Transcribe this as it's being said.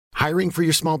Hiring for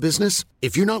your small business?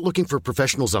 If you're not looking for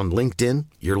professionals on LinkedIn,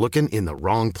 you're looking in the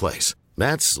wrong place.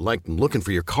 That's like looking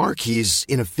for your car keys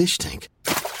in a fish tank.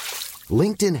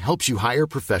 LinkedIn helps you hire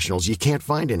professionals you can't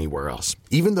find anywhere else,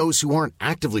 even those who aren't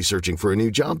actively searching for a new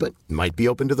job but might be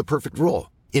open to the perfect role.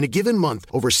 In a given month,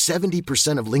 over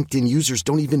 70% of LinkedIn users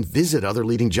don't even visit other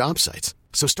leading job sites.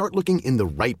 So start looking in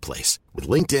the right place.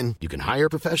 With LinkedIn, you can hire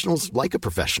professionals like a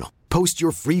professional. Post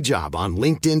your free job on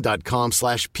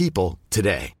linkedin.com/people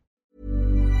today.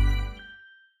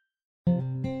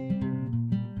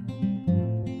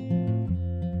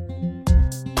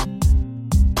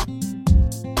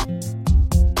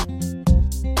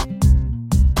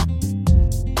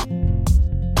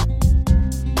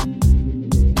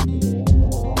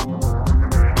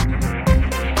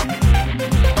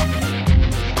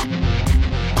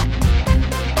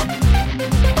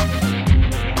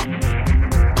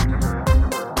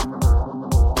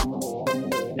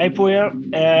 Hej på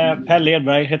er, Pelle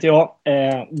Edberg heter jag.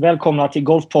 Välkomna till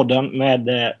Golfpodden med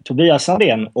Tobias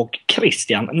Sandén och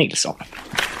Christian Nilsson.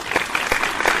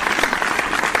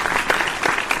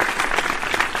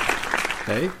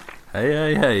 Hej.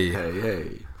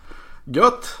 Hej.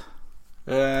 Gött!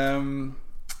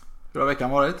 Hur har veckan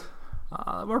varit? Ja,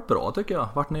 det har varit bra tycker jag.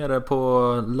 Varit nere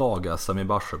på lag-SM i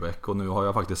Barsebäck och nu har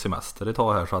jag faktiskt semester ett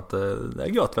tag här så att det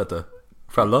är gött vet du.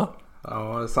 Själv då?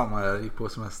 Ja, samma. Jag gick på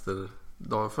semester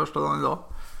första dagen idag.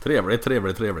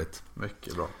 Trevligt.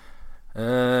 Mycket bra.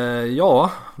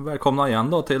 Ja, välkomna igen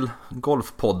då till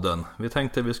Golfpodden. Vi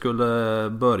tänkte vi skulle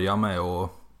börja med att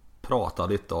prata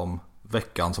lite om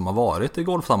veckan som har varit i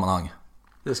golfsammanhang.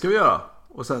 Det ska vi göra.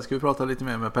 Och sen ska vi prata lite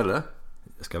mer med Pelle.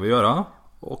 Det ska vi göra.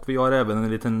 Och vi har även en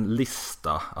liten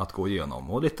lista att gå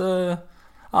igenom och lite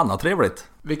annat trevligt.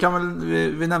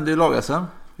 Vi nämnde ju lag-SM.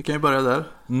 Vi kan ju börja där.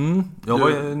 Jag var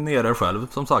ju nere själv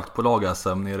som sagt på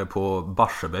lag-SM nere på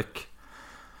Barsebäck.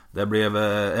 Det blev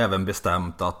även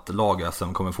bestämt att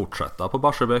lag-SM kommer fortsätta på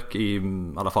Barsebäck i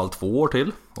alla fall 2 år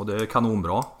till. Och det är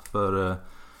kanonbra för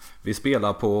vi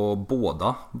spelar på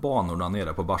båda banorna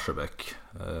nere på Barsebäck.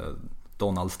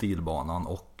 Donald Steele-banan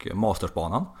och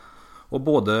Mastersbanan. Och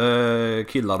både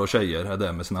killar och tjejer är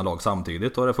där med sina lag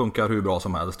samtidigt och det funkar hur bra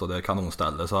som helst och det är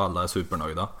kanonställe så alla är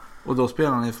supernöjda. Och då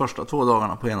spelar ni första 2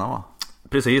 dagarna på ena va?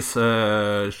 Precis,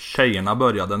 tjejerna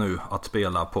började nu att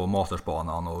spela på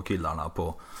Mastersbanan och killarna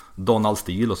på Donald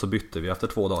Steele och så bytte vi efter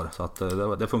 2 dagar så att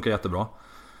det funkar jättebra.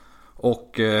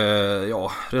 Och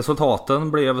ja,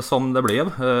 resultaten blev som det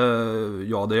blev.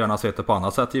 Jag hade gärna sett det på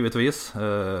annat sätt givetvis.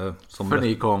 För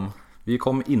ni kom? Vi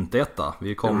kom inte etta,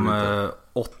 vi kom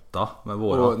 8 med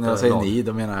våra. Och när jag säger ni,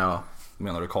 då menar jag...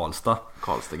 Menar du Karlstad?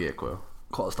 Karlstad GK, ja.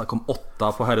 Karlstad kom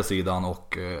 8 på herrsidan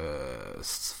och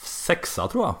 6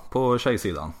 tror jag på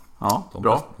tjejsidan. Ja,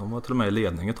 bra. De var till och med i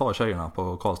ledning ett tag tjejerna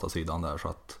på Karlstad-sidan där så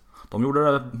att de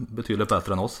gjorde det betydligt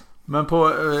bättre än oss. Men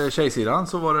på tjejsidan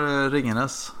så var det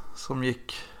Ringenäs som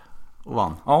gick och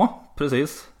vann. Ja,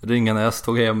 precis. Ringenäs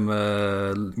tog hem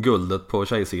guldet på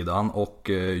tjejsidan och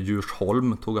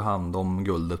Djursholm tog hand om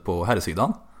guldet på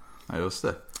herrsidan. Ja, just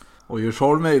det. Och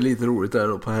Djursholm är ju lite roligt där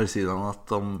då på herrsidan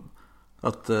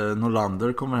att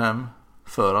Norlander kommer hem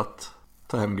för att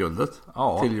ta hem guldet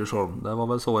till Djursholm. Det var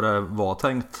väl så det var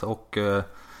tänkt och det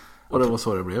var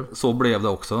så det blev. Så blev det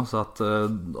också så att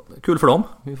kul för dem.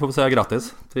 Vi får säga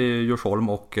grattis till Djursholm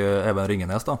och även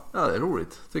Ringenäs då. Ja, det är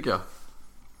roligt tycker jag.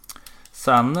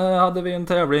 Sen hade vi en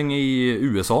tävling i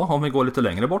USA om vi går lite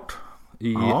längre bort.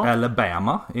 I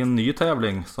Alabama, en ny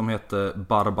tävling som heter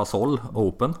Barbasol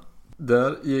Open.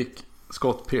 Där gick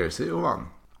Scott Piercy och vann.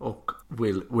 Och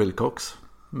Will Wilcox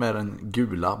med den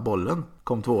gula bollen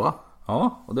kom 2.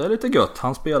 Ja, och det är lite gött.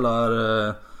 Han spelar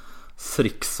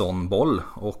Srickson-boll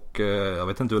och jag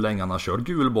vet inte hur länge han har kört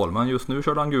gul boll, men just nu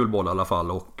körde han gul boll i alla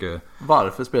fall. Och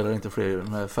varför spelar inte fler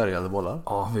med färgade bollar?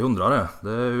 Ja, vi undrar det.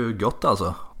 Det är ju gött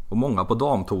alltså. Och många på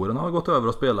damtouren har gått över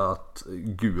och spelat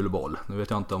gul boll. Nu vet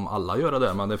jag inte om alla gör det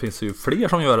där, men det finns ju fler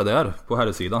som gör det där. På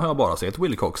herrsidan har jag bara sett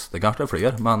Wilcox. Det kanske är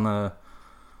fler, men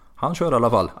han kör i alla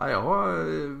fall. Ja, jag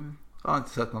har inte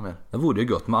sett något mer. Det vore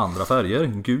ju gött med andra färger.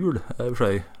 Gul är i och för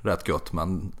sig rätt gött,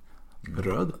 men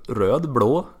röd,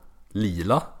 blå,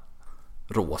 lila,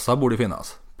 rosa borde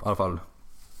finnas. I alla fall,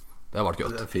 det har varit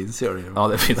gött. Det finns ju. Ja,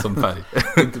 det finns som färg.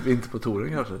 inte på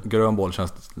touren kanske. Grön boll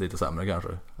känns lite sämre kanske.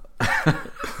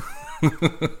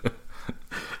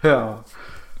 Ja.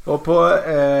 Och på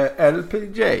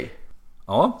LPJ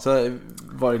så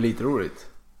var det lite roligt.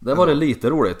 Det var det lite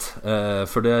roligt.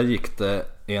 För där gick det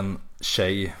en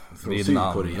tjej från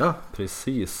Sydkorea.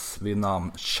 Precis, vid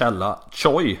namn Chella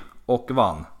Choi och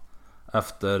vann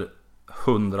efter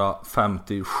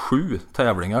 157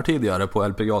 tävlingar tidigare på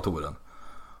LPGA-touren.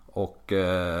 Och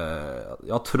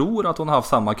jag tror att hon har haft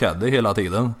samma caddy hela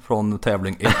tiden från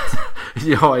tävling 1.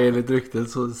 Ja, enligt ryktet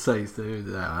så sägs det ju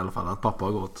det i alla fall att pappa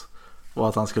har gått. Och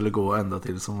att han skulle gå ända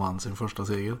till som vann sin första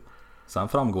seger. Sen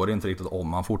framgår det inte riktigt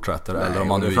om han fortsätter. Nej, eller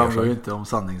om han nu det gör framgår så. ju inte om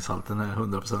sanningshalten är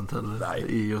 100% eller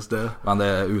i just det. Men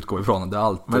det utgår ifrån det är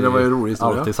alltid, men det var ju roligt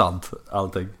historia. alltid sant,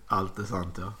 allting. Allt är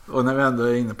sant, ja. Och när vi ändå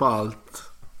är inne på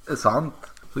allt är sant,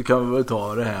 så kan vi väl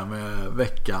ta det här med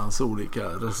veckans olika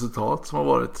resultat som har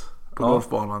varit på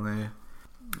golfbanan i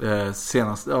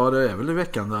senast. Ja, det är väl i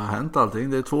veckan det har hänt allting.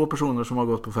 Det är 2 personer som har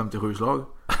gått på 57 slag.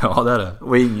 Ja, det är det.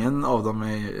 Och ingen av dem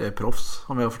är proffs,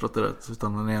 om jag har förstått det rätt.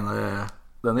 Utan den ena är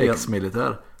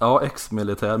ex-militär. Ja,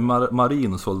 ex-militär,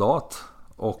 marinsoldat.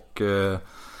 Och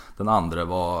den andra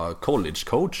var college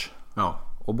coach. Ja.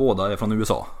 Och båda är från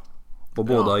USA. Och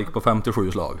båda gick på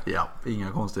 57 slag. Ja,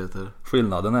 inga konstigheter.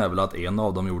 Skillnaden är väl att en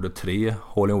av dem gjorde 3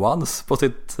 hole-in-ones på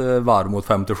sitt varv mot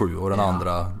 57. Och den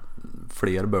andra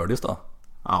fler birdies då.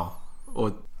 Ja, och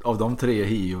av de 3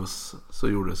 hios så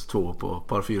gjordes 2 på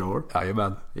par 4 år.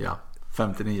 Jajamän. Ja,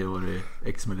 59 år i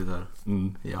ex-militär.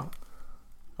 Ja.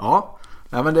 Ja,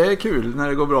 nej, men det är kul när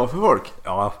det går bra för folk.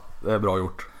 Ja, det är bra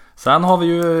gjort. Sen har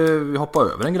vi hoppar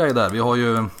över en grej där. Vi har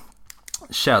ju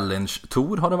Challenge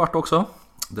Tour har det varit också.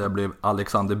 Det blev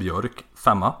Alexander Björk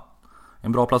 5.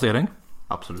 En bra placering.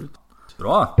 Absolut.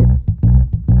 Bra.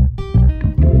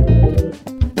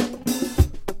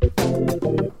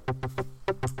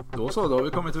 Då har vi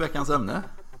kommit till veckans ämne.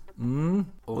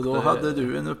 Och då hade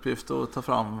du en uppgift att ta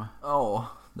fram. Ja,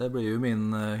 det blir ju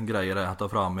min grej att ta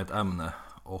fram ett ämne.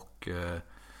 Och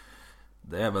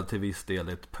det är väl till viss del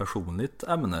ett personligt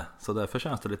ämne. Så därför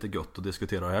känns det lite gött att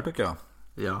diskutera det här, tycker jag.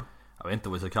 Ja. Jag vet inte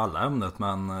vad vi ska kalla ämnet,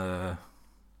 men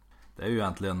det är ju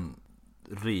egentligen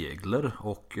regler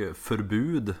och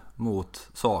förbud mot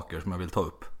saker som jag vill ta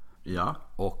upp. Ja.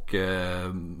 Och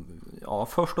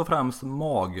först och främst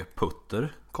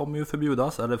magputter kommer ju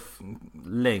förbjudas. Eller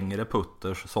längre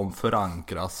putters som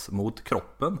förankras mot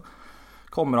kroppen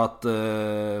kommer att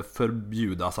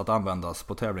förbjudas att användas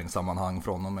på tävlingssammanhang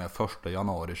från och med 1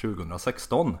 januari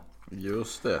 2016.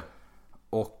 Just det.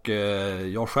 Och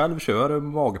jag själv kör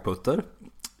magputter.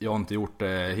 Jag har inte gjort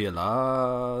det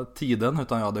hela tiden,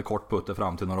 utan jag hade kort putter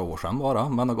fram till några år sedan bara.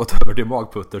 Men har gått över till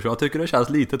magputter, så jag tycker det känns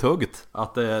lite tungt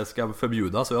att det ska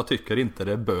förbjudas. Och jag tycker inte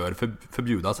det bör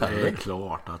förbjudas heller. Det är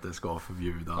klart att det ska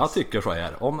förbjudas. Jag tycker så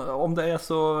här. Om det är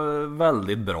så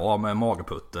väldigt bra med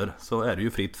magputter, så är det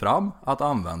ju fritt fram att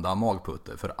använda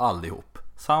magputter för allihop.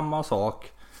 Samma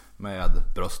sak med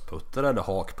bröstputter eller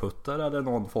hakputter eller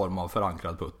någon form av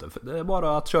förankrad putter. Det är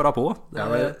bara att köra på.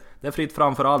 Det är fritt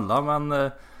fram för alla, men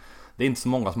det är inte så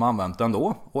många som har använt det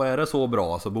ändå. Och är det så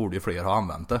bra så borde ju fler ha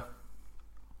använt det.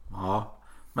 Ja,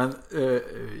 men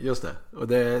just det. Och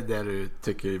det är det du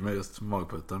tycker med just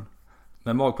magputtern.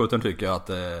 Men magputtern tycker jag att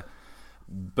det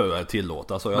bör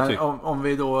tillåtas. Men om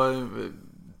vi då,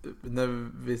 när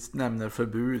vi nämner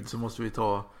förbud, så måste vi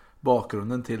ta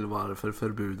bakgrunden till varför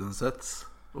förbuden sätts.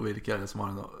 Och vilka är det som har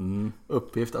en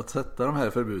uppgift att sätta de här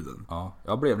förbuden? Ja,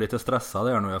 jag blev lite stressad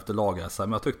här nu efter lag-SM.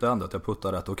 Men jag tyckte ändå att jag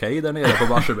puttade rätt okej där nere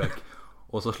på Barsebäck.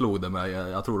 Och så slog det mig,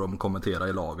 jag tror de kommenterar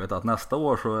i laget, att nästa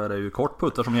år så är det ju kort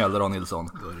putter som gäller då, Nilsson.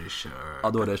 Då är det kört. Ja,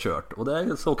 då är det kört.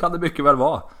 Och så kan det mycket väl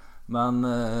vara. Men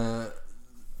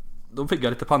då fick jag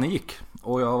lite panik.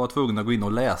 Och jag var tvungen att gå in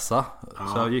och läsa. Ja.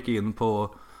 Så jag gick in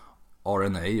på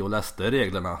R&A och läste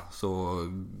reglerna så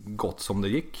gott som det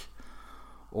gick.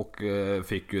 Och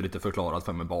fick ju lite förklarat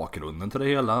för mig bakgrunden till det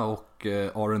hela. Och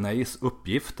R&A's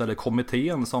uppgift, eller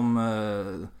kommittén som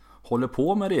håller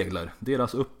på med regler,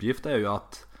 deras uppgift är ju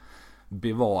att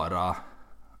bevara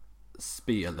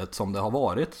spelet som det har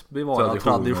varit. Bevara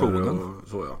traditionen.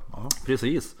 Så ja.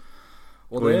 Precis.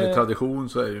 Och enligt tradition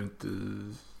så är ju inte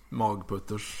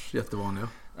magputters jättevanliga.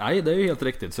 Nej, det är ju helt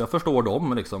riktigt. Så jag förstår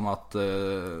dem liksom, att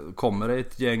kommer det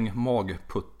ett gäng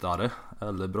magputtare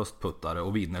eller bröstputtare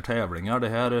och vinner tävlingar. Det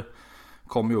här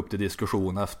kom ju upp till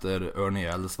diskussion efter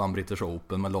Ernie Els vann British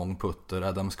Open med lång putter.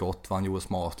 Adam Scott vann US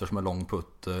Masters med lång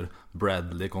putter.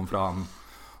 Bradley kom fram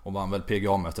och vann väl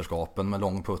PGA-mästerskapen med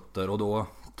lång putter. Och då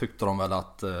tyckte de väl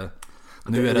att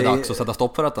nu är det dags att sätta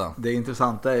stopp för detta. Det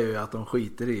intressanta är ju att de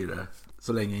skiter i det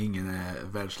så länge ingen är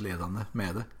världsledande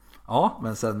med det. Ja.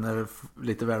 Men sen när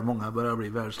lite väl många börjar bli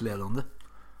världsledande,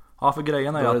 ja, för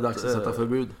grejen är då är det att dags att sätta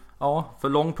förbud. Ja, för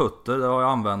lång putter, det har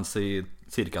jag använts i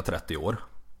cirka 30 år.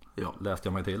 Ja. Läste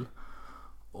jag mig till.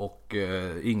 Och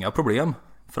inga problem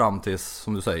fram tills,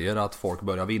 som du säger, att folk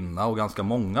börjar vinna. Och ganska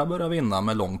många börjar vinna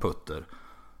med lång putter.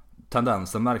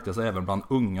 Tendensen märktes även bland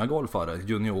unga golfare,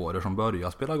 juniorer som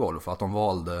började spela golf, att de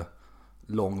valde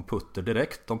lång putter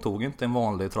direkt. De tog inte en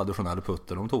vanlig traditionell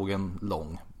putter, de tog en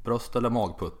lång bröst- eller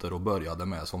magputter och började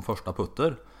med som första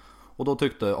putter. Och då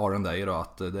tyckte R&A då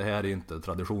att det här är inte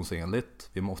traditionsenligt.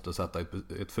 Vi måste sätta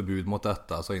ett förbud mot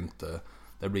detta så inte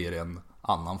det blir en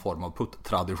annan form av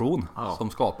putt-tradition som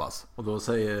skapas. Och då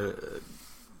säger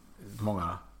många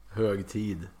hög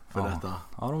tid för detta.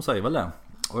 Ja, de säger väl det.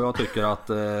 Och jag tycker att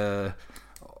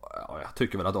jag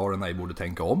tycker väl att R&A borde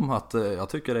tänka om. Att jag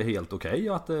tycker det är helt okej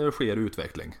att det sker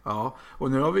utveckling. Ja,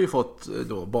 och nu har vi ju fått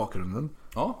då bakgrunden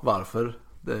varför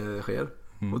det sker.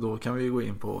 Och då kan vi gå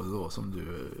in på då som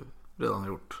du redan har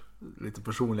gjort lite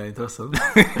personliga intressen.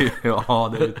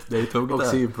 Ja, det är tungt. Och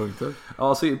synpunkter.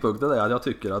 Ja, synpunkter är att jag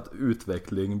tycker att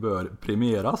utveckling bör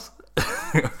premieras.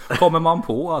 Kommer man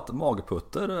på att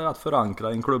magputter är att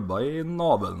förankra en klubba i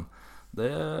naveln,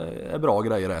 det är bra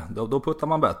grejer det. Då puttar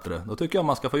man bättre. Då tycker jag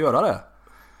man ska få göra det.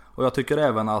 Och jag tycker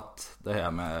även att det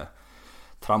här med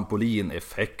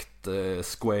trampolineffekt,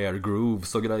 square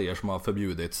grooves och grejer som har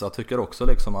förbjudits. Så jag tycker också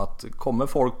liksom att kommer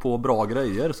folk på bra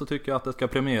grejer så tycker jag att det ska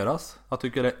premieras. Jag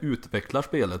tycker det utvecklar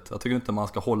spelet. Jag tycker inte man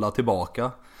ska hålla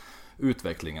tillbaka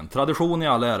utvecklingen. Tradition i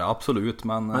all ära, absolut.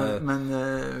 Men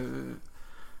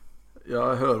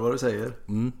jag hör vad du säger.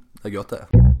 Det är gött det.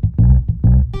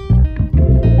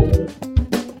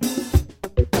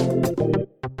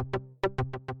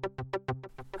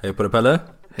 Hej på dig Pelle.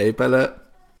 Hej Pelle.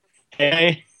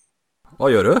 Hej.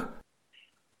 Vad gör du?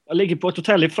 Jag ligger på ett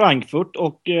hotell i Frankfurt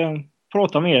och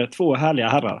pratar med er två härliga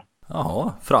herrar.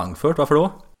 Jaha, Frankfurt, varför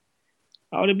då?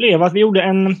 Ja, det blev att vi gjorde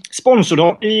en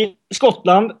sponsordag i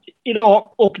Skottland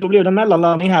idag och då blev det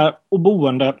mellanlandning här och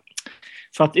boende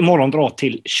för att imorgon dra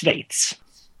till Schweiz.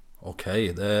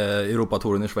 Okej, det är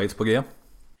Europatouren i Schweiz på G.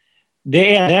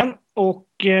 Det är det och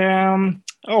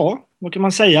ja, vad kan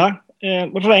man säga?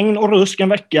 Regn och rusk en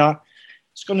vecka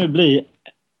ska nu bli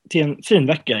till en fin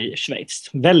vecka i Schweiz.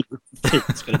 Väldigt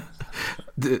fint ska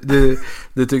det.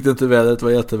 Du tyckte inte vädret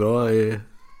var jättebra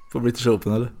på British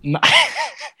Open eller?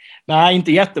 Nej,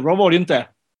 inte jättebra var det inte.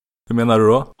 Hur menar du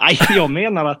då? Nej, jag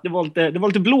menar att det var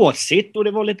lite blåsigt och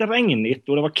det var lite regnigt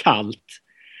och det var kallt.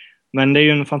 Men det är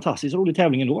ju en fantastiskt rolig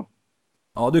tävling ändå.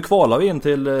 Ja, du kvalade in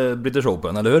till British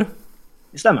Open, eller hur?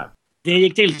 Det stämmer. Det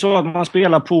gick till så att man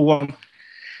spelar på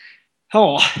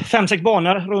 5-6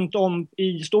 banor runt om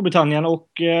i Storbritannien och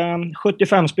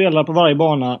 75 spelare på varje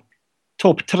bana.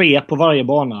 Topp 3 på varje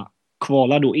bana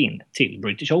kvalar då in till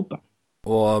British Open.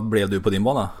 Och blev du på din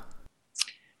bana?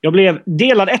 Jag blev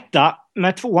delad etta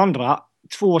med 2 andra.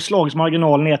 2 slags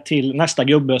marginal ner till nästa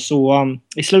gubbe. Så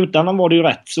i slutändan var det ju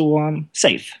rätt så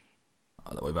safe.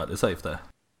 Ja, det var ju väldigt safe det.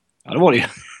 Ja, det var det ju.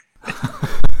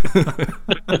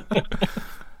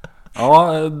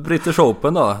 Ja, British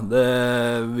Open då.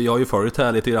 Vi har ju följt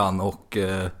här lite grann och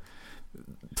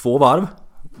 2 varv.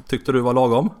 Tyckte du var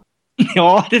lagom?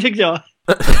 Ja, det tyckte jag.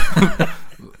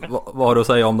 Vad har du att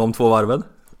säga om de 2 varven?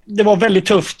 Det var väldigt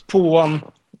tufft på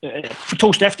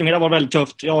torsdag eftermiddag var det väldigt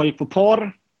tufft. Jag gick på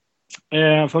par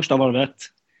första varvet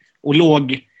och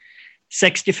låg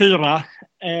 64,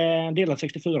 delad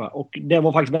 64 och det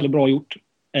var faktiskt väldigt bra gjort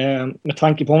med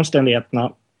tanke på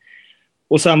omständigheterna.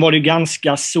 Och sen var det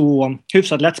ganska så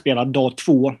hyfsat lättspelat dag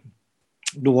 2.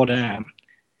 Då var det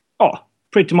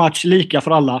pretty much lika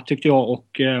för alla tyckte jag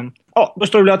och då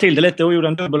strulade jag till det lite och gjorde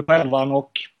en dubbel på 11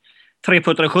 och 3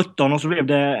 puttade 17 och så blev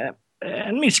det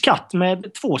en misskatt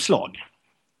med 2 slag.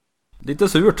 Lite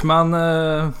surt, men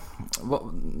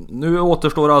nu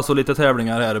återstår alltså lite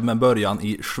tävlingar här med början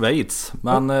i Schweiz.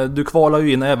 Men du kvalar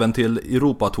ju in även till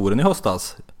Europatouren i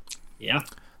höstas. Ja.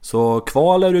 Så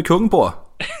kval är du kung på.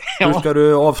 Hur ska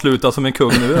du avsluta som en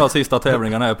kung nu då, sista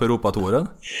tävlingarna här på Europatouren?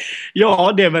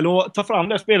 Ja, det är väl att ta fram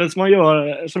det spelet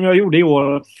som jag gjorde i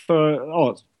år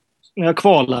när jag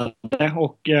kvalade.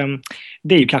 Och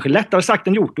det är ju kanske lättare sagt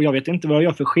än gjort och jag vet inte vad jag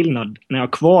gör för skillnad när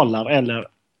jag kvalar eller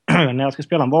när jag ska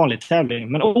spela en vanlig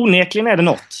tävling. Men onekligen är det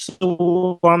något.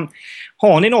 Så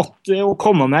har ni något att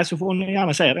komma med så får ni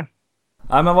gärna säga det.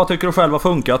 Nej, men vad tycker du själv har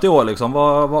funkat i år liksom?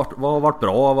 Vad har varit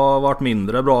bra? Vad har varit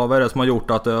mindre bra? Vad är det som har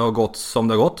gjort att det har gått som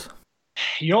det har gått?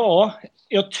 Ja,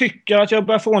 jag tycker att jag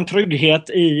börjar få en trygghet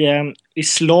i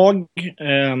slag.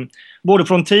 Både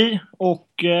från tee och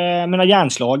mina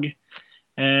järnslag.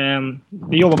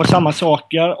 Vi jobbar på samma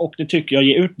saker och det tycker jag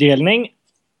ger utdelning.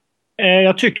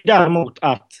 Jag tycker däremot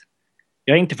att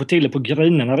jag inte får till det på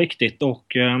grinerna riktigt och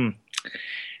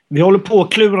vi håller på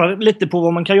att klura lite på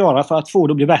vad man kan göra för att få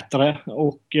det att bli bättre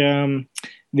och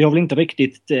vi har väl inte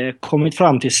riktigt kommit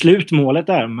fram till slutmålet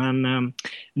där men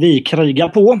vi krigar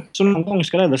på så någon gång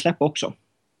ska det väl släppa också.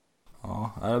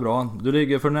 Ja, det är bra. Du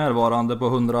ligger för närvarande på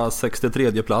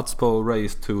 163 plats på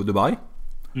Race to Dubai.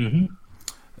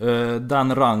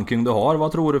 Den ranking du har,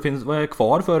 vad tror du vad är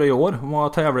kvar för i år? Hur många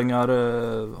tävlingar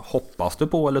hoppas du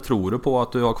på eller tror du på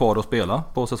att du har kvar att spela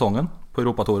på säsongen på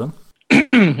Europatouren?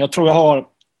 Jag tror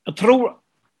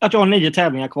att jag har 9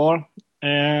 tävlingar kvar.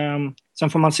 Sen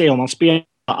får man se om man spelar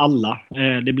alla.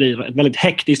 Det blir ett väldigt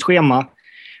hektiskt schema.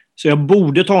 Så jag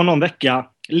borde ta någon vecka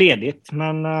ledigt.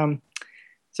 Men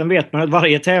sen vet man att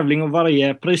varje tävling och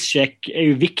varje prischeck är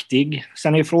ju viktig.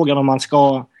 Sen är frågan om man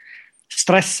ska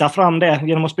stressa fram det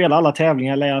genom att spela alla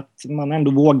tävlingar eller att man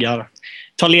ändå vågar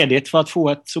ta ledigt för att få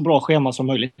ett så bra schema som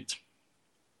möjligt.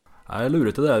 Det är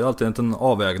lurigt det där. Det är alltid en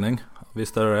avvägning.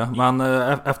 Visst är det. Men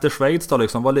efter Schweiz då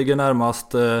liksom, vad ligger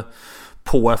närmast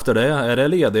på efter det? Är det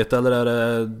ledigt eller är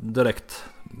det direkt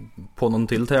på någon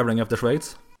till tävling efter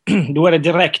Schweiz? Då är det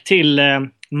direkt till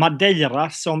Madeira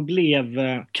som blev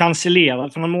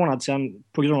cancellerad för någon månad sedan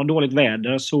på grund av dåligt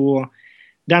väder. Så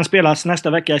den spelas nästa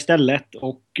vecka istället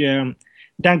och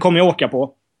den kommer jag åka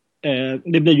på.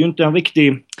 Det blir ju inte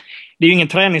det är ju ingen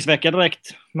träningsvecka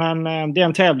direkt, men det är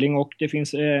en tävling och det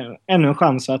finns ännu en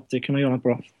chans att kunna göra något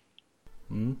bra.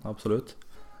 Absolut.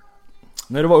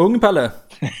 När du var ung, Pelle?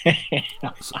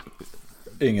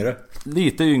 Yngre.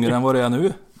 Lite yngre än vad det är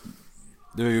nu.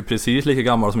 Du är ju precis lika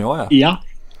gammal som jag är. Ja.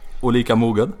 Och lika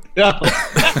mogen. Ja.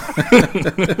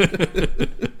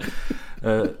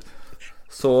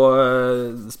 Så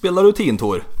spelar du Teen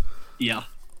Tour. Ja.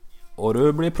 Och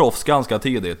du blir proffs ganska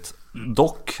tidigt.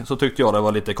 Dock så tyckte jag det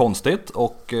var lite konstigt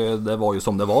och det var ju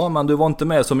som det var. Men du var inte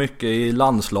med så mycket i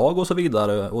landslag och så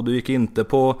vidare. Och du gick inte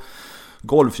på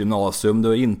golfgymnasium, du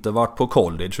har inte varit på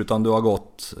college utan du har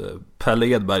gått Pelle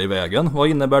Edberg-vägen. Vad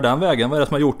innebär den vägen? Vad är det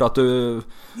som har gjort att du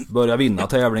börjar vinna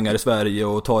tävlingar i Sverige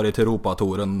och tar dig till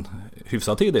Europatouren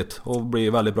hyfsat tidigt och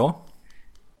blir väldigt bra?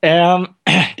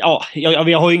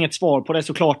 Jag har ju inget svar på det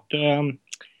såklart.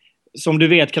 Som du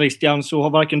vet, Christian, så har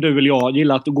varken du eller jag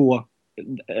gillat att gå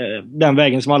den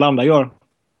vägen som alla andra gör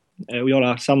och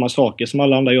göra samma saker som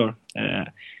alla andra gör.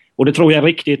 Och det tror jag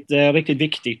är riktigt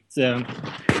viktigt.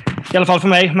 I alla fall för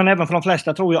mig, men även för de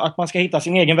flesta tror jag att man ska hitta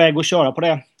sin egen väg och köra på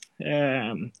det.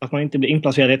 Att man inte blir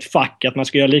inplacerad i ett fack, att man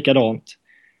ska göra likadant.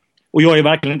 Och jag är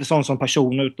verkligen inte sån som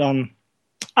person, utan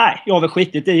jag har väl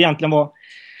skitit i egentligen vad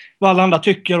alla andra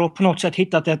tycker och på något sätt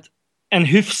hittat en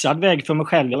hyfsad väg för mig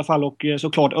själv i alla fall. Och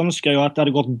såklart önskar jag att det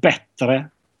hade gått bättre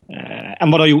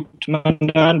än vad det har gjort. Men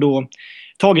det har ändå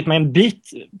tagit mig en bit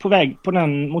på väg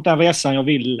mot den resan jag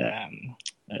vill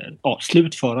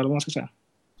slutföra, eller vad man ska säga.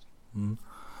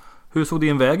 Hur såg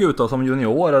din väg ut då som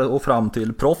junior och fram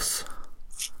till proffs?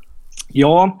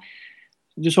 Ja,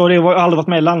 du sa det, jag har aldrig varit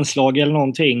med i landslag eller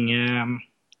någonting.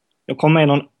 Jag kom med i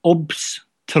någon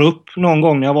OBS-trupp någon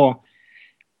gång när jag var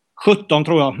 17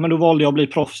 tror jag. Men då valde jag att bli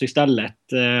proffs istället.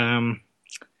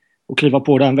 Och kliva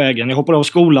på den vägen. Jag hoppade av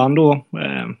skolan då.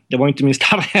 Det var inte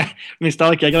min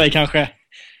starka grej kanske.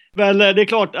 Väl, det är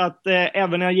klart att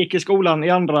även när jag gick i skolan i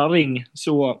andra ring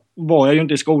så var jag ju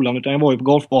inte i skolan utan jag var ju på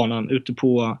golfbanan ute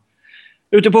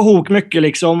på Hok mycket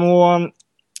liksom. Och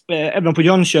även på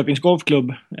Jönköpings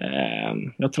golfklubb.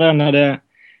 Jag tränade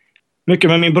mycket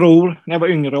med min bror när jag var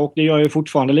yngre och det gör jag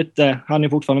fortfarande lite. Han är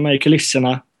fortfarande med i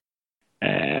kulisserna.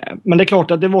 Men det är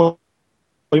klart att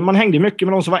man hängde mycket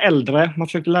med de som var äldre. Man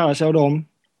försökte lära sig av dem.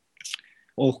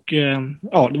 Och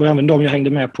det var även de jag hängde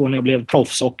med på när jag blev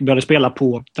proffs och började spela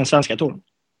på den svenska touren.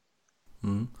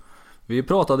 Vi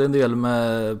pratade en del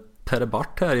med Per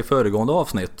Bart här i föregående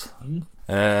avsnitt.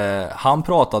 Han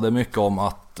pratade mycket om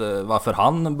att varför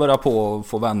han började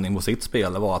få vändning på sitt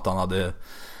spel var att han hade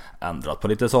ändrat på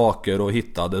lite saker och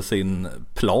hittade sin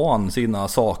plan, sina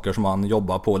saker som han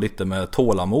jobbar på lite med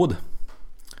tålamod.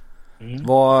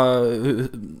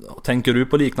 Tänker du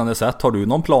på liknande sätt? Har du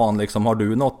någon plan liksom? Har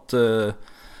du något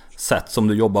sätt som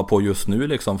du jobbar på just nu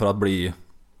liksom, för att bli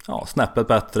snäppet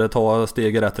bättre, ta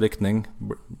steg i rätt riktning,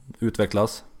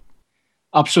 utvecklas?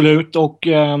 Absolut, och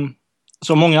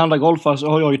som många andra golfare så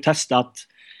har jag ju testat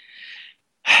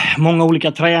många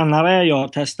olika tränare. Jag har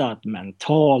testat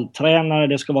mentaltränare,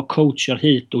 det ska vara coacher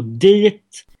hit och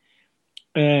dit.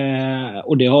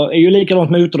 Och det är ju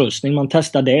likadant med utrustning. Man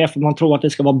testar det för man tror att det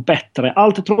ska vara bättre.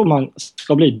 Allt tror man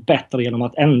ska bli bättre genom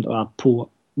att ändra på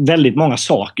väldigt många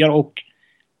saker. Och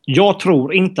jag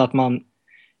tror inte att man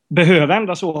behöver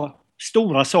ändra så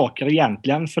stora saker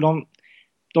egentligen. För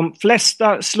de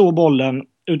flesta slår bollen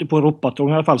ute på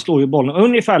Europatouren i alla fall slår ju bollen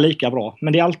ungefär lika bra.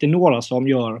 Men det är alltid några som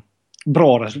gör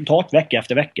bra resultat vecka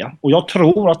efter vecka. Och jag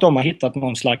tror att de har hittat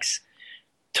någon slags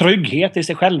trygghet i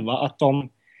sig själva. Att de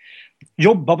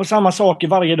jobbar på samma saker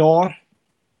varje dag.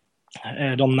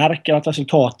 De märker att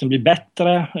resultaten blir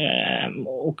bättre.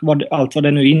 Och allt vad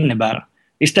det nu innebär.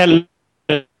 Istället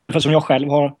för som jag själv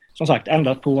har som sagt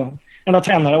ändrat på ändra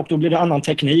tränare och då blir det annan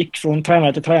teknik från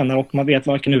tränare till tränare och man vet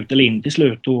varken ut eller in till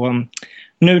slut. Och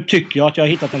nu tycker jag att jag har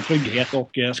hittat en trygghet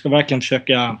och ska verkligen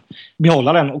försöka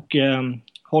behålla den och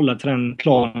hålla till den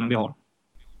planen vi har.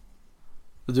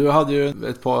 Du hade ju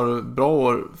ett par bra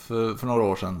år för några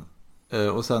år sedan.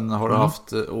 Och sen har du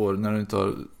haft år när du inte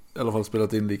har i alla fall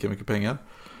spelat in lika mycket pengar.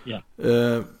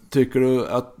 Yeah. Tycker du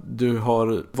att du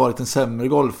har varit en sämre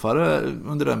golfare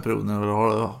under den perioden? Eller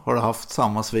har du haft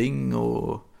samma sving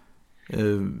och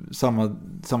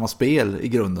samma spel i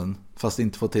grunden fast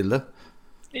inte fått till det?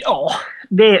 Ja,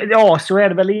 så är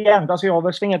det väl igen. Alltså jag har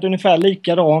väl svingat ungefär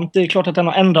likadant. Det är klart att den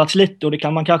har ändrats lite och det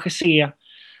kan man kanske se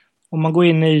om man går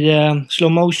in i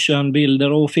slow motion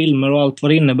bilder och filmer och allt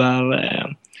vad det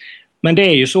innebär. Men det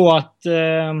är ju så att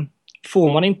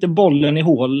får man inte bollen i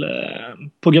hål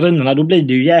på grinerna, då blir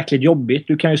det ju jäkligt jobbigt.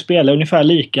 Du kan ju spela ungefär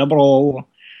lika bra och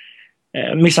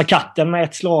missa katten med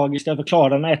ett slag istället för att klara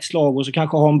den med ett slag och så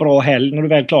kanske ha en bra helg. När du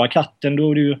väl klarar katten,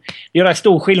 då är det ju rätt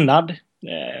stor skillnad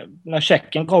när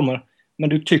checken kommer. Men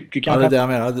du tycker kanske... Ja, det är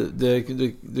det jag menar.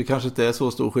 Det kanske inte är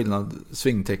så stor skillnad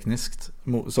svingtekniskt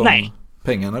som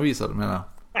pengarna visar, menar jag.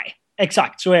 Nej,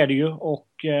 exakt så är det ju. Och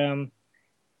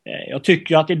jag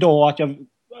tycker att idag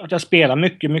att jag spelar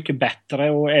mycket, mycket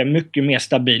bättre och är mycket mer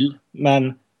stabil.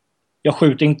 Men jag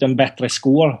skjuter inte en bättre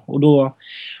score. Och då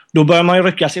börjar man ju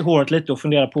rycka sig i håret lite och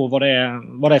fundera på vad det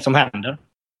är som händer.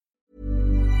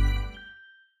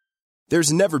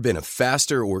 There's never been a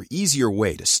faster or easier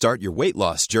way to start your weight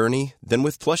loss journey than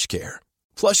with PlushCare.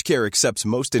 PlushCare accepts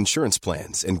most insurance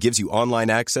plans and gives you online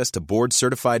access to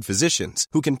board-certified physicians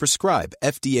who can prescribe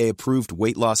FDA-approved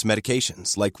weight loss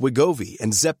medications like Wegovy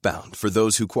and Zepbound for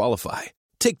those who qualify.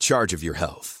 Take charge of your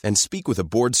health and speak with a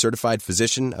board-certified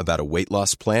physician about a weight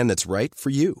loss plan that's right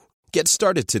for you. Get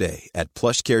started today at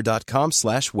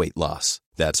plushcare.com/weightloss.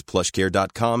 That's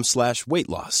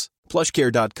plushcare.com/weightloss.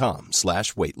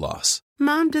 plushcare.com/weightloss.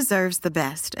 Mom deserves the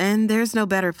best, and there's no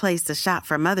better place to shop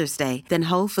for Mother's Day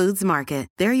than Whole Foods Market.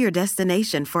 They're your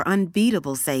destination for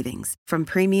unbeatable savings, from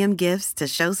premium gifts to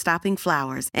show-stopping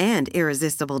flowers and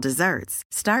irresistible desserts.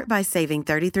 Start by saving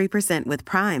 33%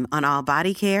 with Prime on all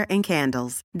body care and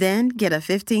candles. Then get a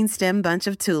 15-stem bunch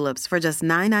of tulips for just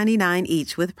 $9.99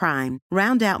 each with Prime.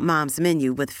 Round out Mom's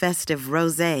menu with festive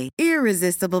rosé,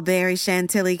 irresistible berry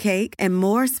chantilly cake, and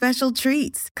more special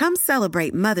treats. Come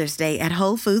celebrate Mother's Day at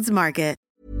Whole Foods Market.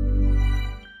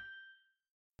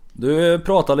 Du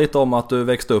pratar lite om att du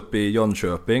växte upp i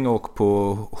Jönköping och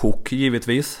på Hook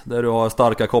givetvis, där du har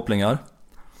starka kopplingar.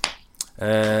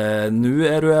 Nu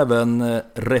är du även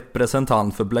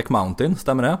representant för Black Mountain,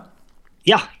 stämmer det?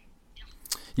 Ja.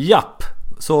 Japp.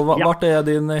 Så vart är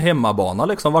din hemmabana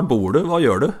liksom? Vart bor du? Vad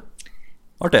gör du?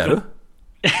 Vart är du?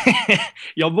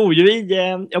 Jag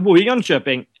bor i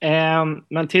Jönköping,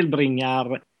 men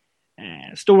tillbringar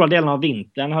stora delar av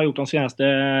vintern, har gjort de senaste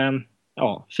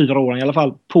 4 åren i alla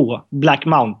fall, på Black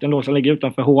Mountain då, som ligger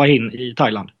utanför Hua Hin i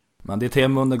Thailand. Men ditt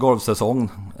hem under golfsäsong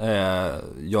är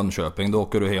Jönköping, då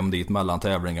åker du hem dit mellan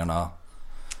tävlingarna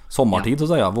sommartid så att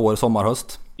säga, vår, sommar,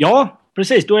 höst. Ja,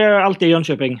 precis, då är jag alltid i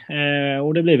Jönköping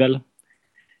och det blir väl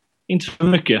inte så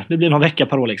mycket, det blir någon vecka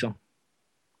per år liksom.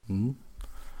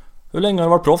 Hur länge har du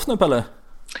varit proffs nu, Pelle?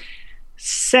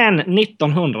 Sen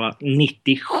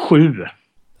 1997.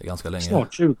 Det är ganska länge.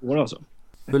 Snart 20 år alltså.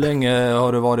 Hur länge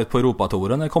har du varit på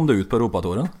Europatouren? När kom du ut på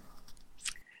Europatouren?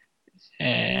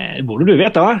 Det borde du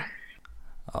veta, va?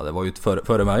 Ja, det var ju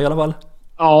före mig i alla fall.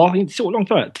 Ja, inte så långt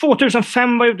före.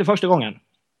 2005 var jag ute första gången.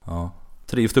 Ja.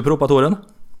 Trivs du på Europatouren?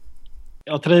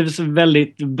 Jag trivs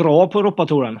väldigt bra på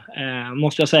Europatouren,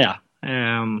 måste jag säga.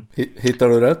 Hittar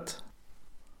du rätt?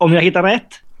 Om jag hittar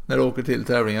rätt? När du åker till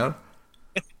tävlingar?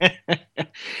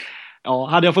 Ja,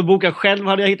 hade jag fått boka själv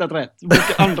hade jag hittat rätt.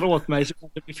 Boka andra åt mig så kan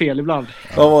det bli fel ibland.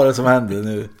 Vad var det som hände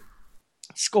nu?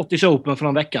 Scottish Open för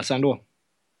någon vecka sedan då.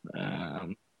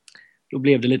 Då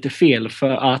blev det lite fel för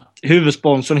att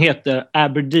huvudsponsorn heter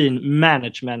Aberdeen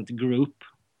Management Group.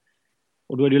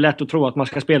 Och då är det ju lätt att tro att man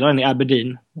ska spela den i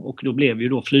Aberdeen. Och då blev ju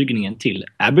då flygningen till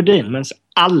Aberdeen, medan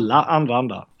alla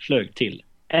andra flög till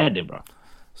Edinburgh.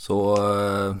 Så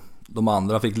de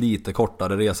andra fick lite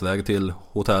kortare resväg till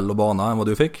hotell och bana än vad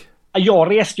du fick?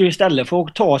 Jag reste ju istället för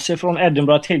att ta sig från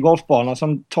Edinburgh till golfbanan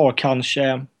som tar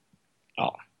kanske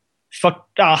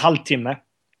 40 halvtimme.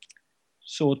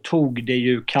 Så tog det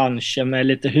ju kanske med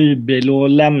lite hyrbil och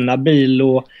lämna bil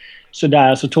och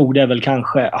sådär, så tog det väl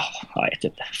kanske, jag vet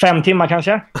inte, 5 timmar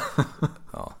kanske.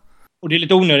 Ja. Och det är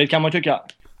lite onödigt kan man tycka.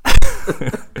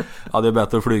 Ja, det är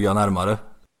bättre att flyga närmare.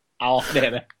 Ja, det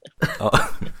är det. Ja.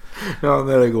 Ja,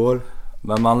 när det går.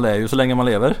 Men man lär ju så länge man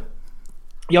lever.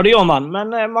 Ja, det gör man.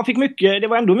 Men man fick mycket, det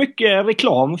var ändå mycket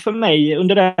reklam för mig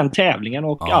under den tävlingen.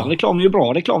 Och all reklam är ju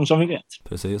bra reklam som vi vet.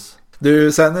 Precis.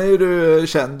 Du, sen är ju du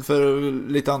känd för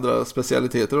lite andra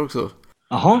specialiteter också.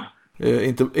 Jaha.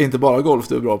 Inte bara golf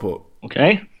du är bra på.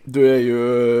 Okej. Du är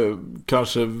ju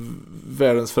kanske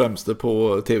världens främste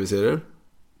på tv-serier.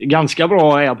 Ganska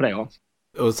bra är jag på det, ja.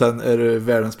 Och sen är du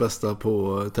världens bästa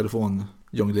på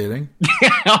telefonjonglering.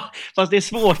 Ja, fast det är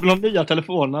svårt med de nya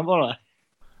telefonerna bara.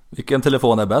 Vilken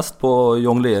telefon är bäst på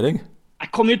jonglering?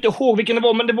 Jag kommer ju inte ihåg vilken det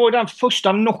var, men det var ju den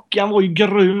första Nokian var ju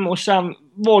grym. Och sen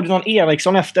var det någon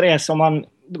Ericsson efter det som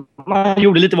man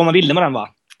gjorde lite vad man ville med den, va?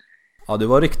 Ja, du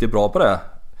var riktigt bra på det.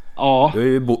 Ja.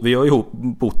 Vi har ju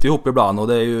bott ihop ibland och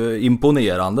det är ju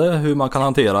imponerande hur man kan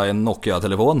hantera en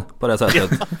Nokia-telefon på det sättet.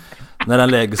 När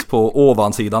den läggs på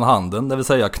ovansidan handen, det vill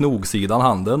säga knogsidan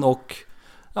handen och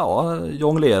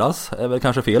jongleras är väl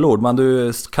kanske fel ord, men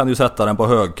du kan ju sätta den på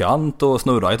högkant och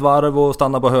snurra ett varv och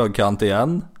stanna på högkant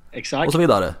igen. Exakt. Och så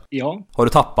vidare. Ja. Har du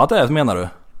tappat det, menar du?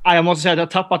 Ja, jag måste säga att jag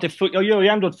har tappat det. Jag gör ju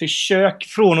ändå ett försök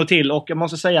från och till och jag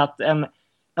måste säga att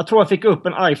jag tror jag fick upp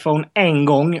en iPhone en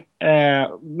gång,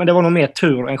 men det var nog mer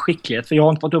tur än skicklighet, för jag har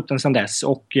inte fått upp den sedan dess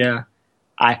och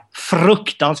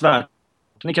fruktansvärt.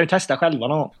 Ni kan ju testa själva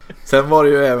någon gång. Sen var det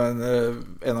ju även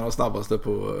en av de snabbaste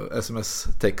på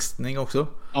sms-textning också.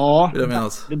 Ja,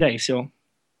 det days, ja.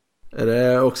 Är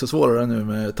det också svårare nu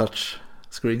med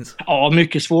touchscreens? Ja,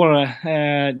 mycket svårare.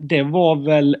 Det var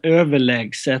väl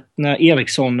överlägset när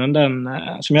Ericssonen, den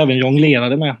som jag även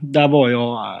jonglerade med, där var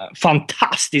jag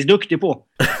fantastiskt duktig på.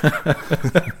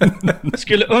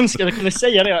 Skulle önska att jag kunde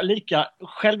säga det lika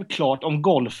självklart om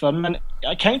golfen, men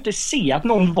jag kan ju inte se att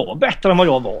någon var bättre än vad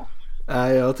jag var.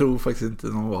 Nej, jag tror faktiskt inte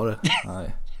någon var det. Nej.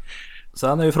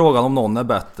 Sen är ju frågan om någon är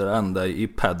bättre än dig i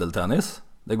paddeltennis.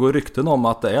 Det går rykten om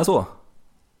att det är så.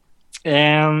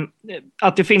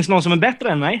 Att det finns någon som är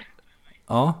bättre än mig?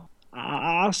 Ja.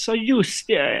 Alltså just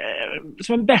det,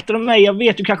 som är bättre än mig. Jag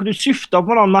vet ju kanske du syftar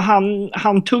på någon, men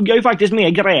han tuggar ju faktiskt mer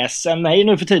gräs än mig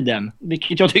nu för tiden.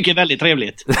 Vilket jag tycker är väldigt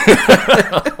trevligt.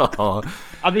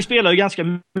 Vi spelar ju ganska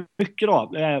mycket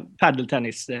då,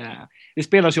 paddeltennis. Det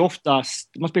spelas ju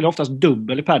man spelar oftast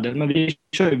dubbel i paddel, men vi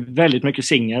kör ju väldigt mycket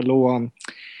singel. Och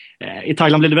i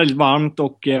Thailand blir det väldigt varmt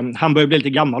och han börjar bli lite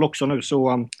gammal också nu,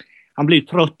 så han blir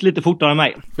trött lite fortare än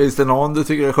mig. Finns det någon du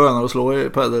tycker är skönare att slå i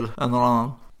paddel än någon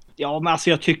annan? Ja, men alltså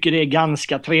jag tycker det är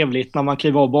ganska trevligt när man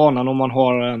kliver av banan och man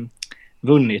har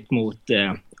vunnit mot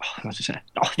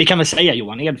vi kan väl säga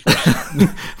Johan Edfors.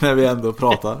 När vi ändå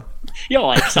pratar.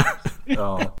 Ja, exakt.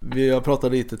 Ja. Vi har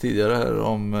pratat lite tidigare här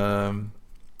om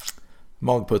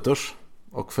magputters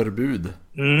och förbud.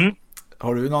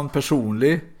 Har du någon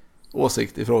personlig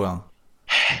åsikt i frågan?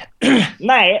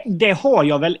 Nej, det har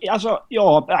jag väl. Alltså,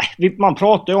 man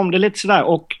pratar ju om det lite sådär,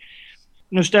 och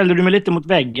nu ställer du mig lite mot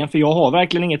väggen, för jag har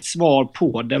verkligen inget svar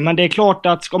på det. Men det är klart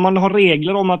att ska man ha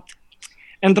regler om att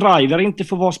en driver inte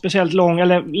får vara speciellt lång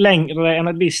eller längre än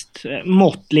ett visst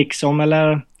mått liksom,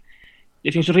 eller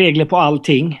det finns ju regler på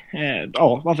allting.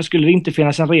 Varför skulle det inte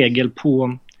finnas en regel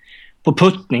på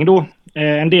puttning då?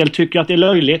 En del tycker att det är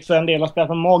löjligt, för en del har spelat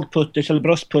med magputters eller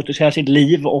bröstputters hela sitt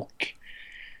liv, och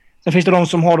sen finns det de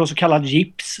som har då så kallad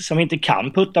gips som inte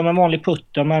kan putta med vanlig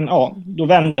putter, men då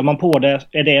vänder man på det.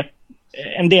 Är det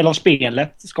en del av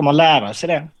spelet? Ska man lära sig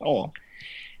det? Ja,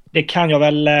 det kan jag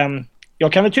väl.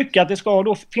 Jag kan väl tycka att det ska,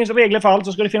 då finns det regler för allt,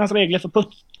 så ska det finnas regler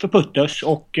för putters,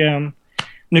 och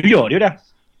nu gör det ju det.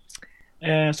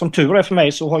 Som tur är för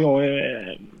mig så har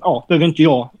behöver inte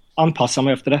jag anpassa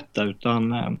mig efter detta,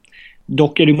 utan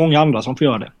dock är det många andra som får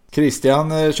göra det.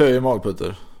 Christian kör ju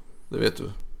magputter, det vet du.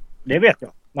 Det vet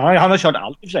jag. Men han har kört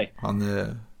allt i sig. Han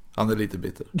är lite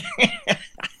bitter.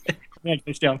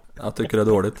 Christian. Jag tycker det är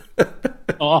dåligt.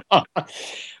 Ja.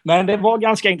 Men det var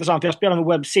ganska intressant. Jag spelade med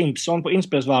Webb Simpson på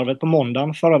inspelsvarvet på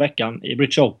måndagen förra veckan i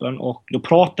British Open, och då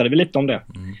pratade vi lite om det.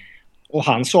 Och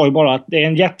han sa ju bara att det är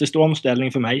en jättestor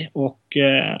omställning för mig, och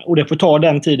det får ta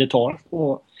den tid det tar.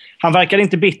 Och han verkar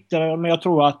inte bitter, men jag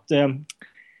tror att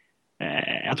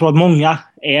många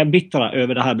är bittra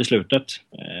över det här beslutet.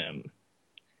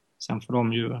 Sen får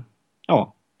de ju,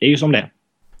 det är ju som det.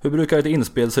 Hur brukar ett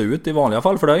inspel se ut i vanliga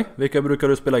fall för dig? Vilka brukar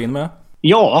du spela in med?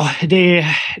 Ja, det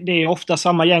är ofta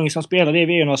samma gäng som spelar. Det är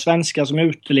ju några svenskar som är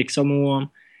ute liksom, och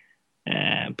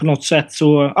på något sätt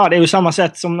så, det är ju samma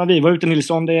sätt som när vi var ute,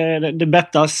 Nilsson. Det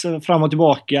bettas fram och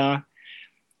tillbaka.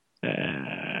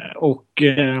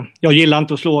 Jag gillar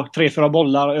inte att slå 3-4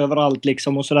 bollar överallt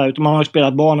liksom och sådär, utan man har ju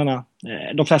spelat banorna,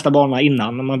 de flesta banorna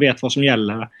innan, när man vet vad som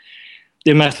gäller.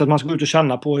 Det är mest att man ska gå ut och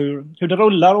känna på hur det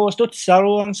rullar och studsar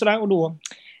och sådär, och då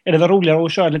är det väl roligare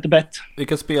att köra lite bett.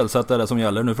 Vilket spelsätt är det som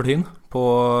gäller nu för tiden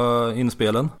på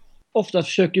inspelen? Ofta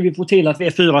försöker vi få till att vi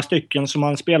är 4 stycken som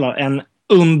man spelar en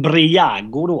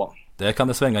Umbriago då. Det kan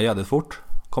det svänga jävligt fort,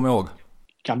 kommer jag ihåg.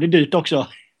 Kan bli dyrt också.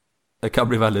 Det kan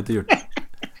bli väldigt dyrt.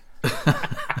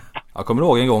 Jag kommer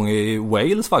ihåg en gång i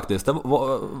Wales faktiskt.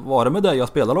 Var det med dig jag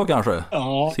spelade då kanske?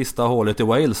 Ja. Sista hålet i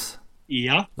Wales.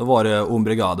 Ja. Då var det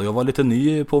Umbrigado. Jag var lite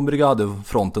ny på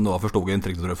Umbrigado-fronten då. Förstod inte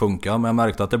riktigt hur det funkar. Men jag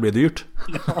märkte att det blev dyrt.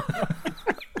 Ja.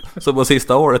 Så på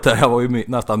sista året där jag var ju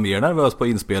nästan mer nervös på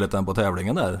inspelet än på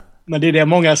tävlingen där. Men det är det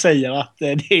många säger att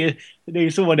det är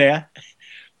så det är.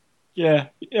 Ja,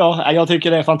 jag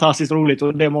tycker det är fantastiskt roligt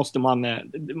och det måste man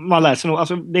läser nog.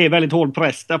 Alltså det är väldigt hård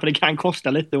press där för det kan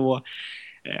kosta lite och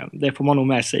det får man nog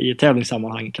med sig i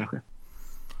tävlingssammanhang kanske.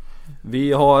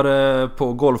 Vi har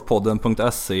på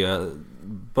golfpodden.se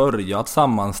börjat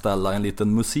sammanställa en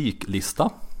liten musiklista.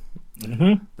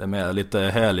 Det är med lite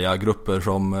härliga grupper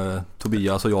som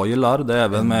Tobias och jag gillar. Det är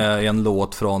även med en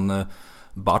låt från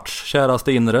Barts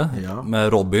käraste inre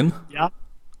med Robin. Ja.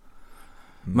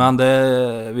 Men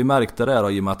vi märkte det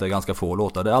då, i och med att det är ganska få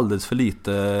låtar. Det är alldeles för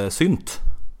lite synt.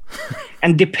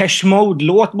 En Depeche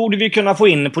Mode-låt borde vi kunna få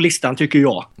in på listan tycker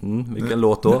jag. Vilken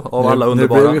låt då? Av alla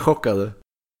underbara. Nu blev vi chockade.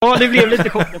 Ja, det blev lite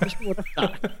chock. Jag förstår detta.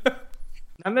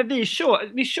 Nej, men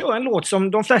vi kör en låt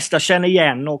som de flesta känner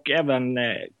igen och även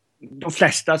de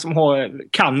flesta som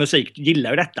kan musik gillar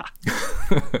ju detta.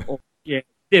 Och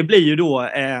det blir ju då,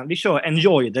 vi kör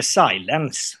Enjoy the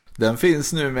Silence. Den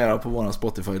finns numera på vår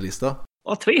Spotify-lista.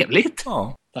 Vad trevligt.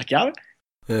 Ja. Tackar.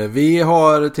 Vi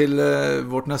har till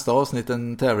vårt nästa avsnitt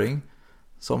en tävling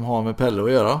som har med Pelle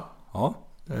att göra. Ja.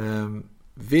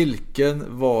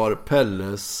 Vilken var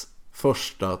Pelles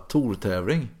första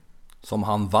tourtävling? Som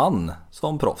han vann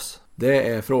som proffs. Det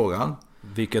är frågan.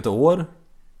 Vilket år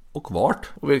och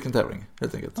vart? Och vilken tävling,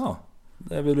 helt enkelt. Ja,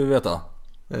 det vill du veta.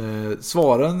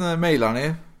 Svaren mejlar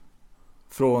ni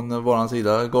från våran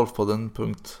sida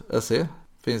golfpodden.se.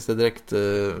 Finns det direkt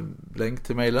länk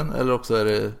till mejlen, eller också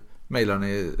mejlar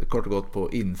ni kort och gott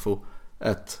på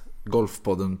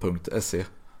info@golfpodden.se.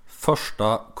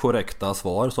 Första korrekta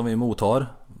svar som vi mottar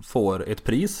får ett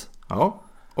pris. Ja,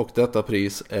 och detta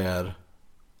pris är...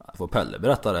 Jag får Pelle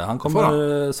berätta det. Han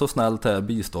kommer så snällt här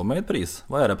bistå med ett pris.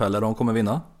 Vad är det Pelle de kommer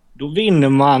vinna? Då vinner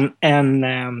man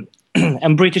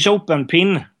en British Open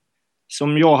pin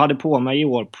som jag hade på mig i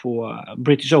år på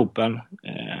British Open.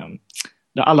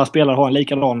 Där alla spelare har en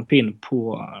likadan pin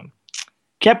på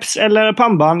keps eller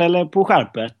pannband eller på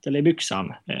skärpet eller i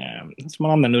byxan som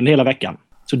man använder under hela veckan.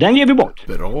 Så den ger vi bort.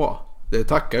 Bra, det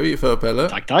tackar vi för Pelle.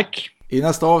 Tack. I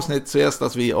nästa avsnitt så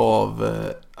gästas vi av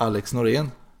Alex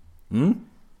Norén.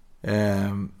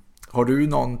 Har du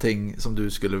någonting som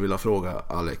du skulle vilja fråga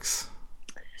Alex?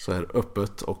 Så här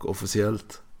öppet och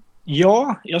officiellt.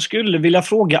 Ja, jag skulle vilja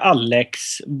fråga Alex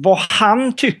vad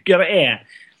han tycker är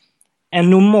en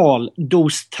normal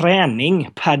dos träning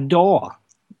per dag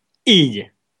i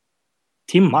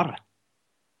timmar.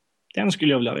 Den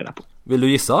skulle jag vilja reda på. Vill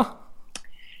du gissa?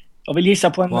 Jag vill gissa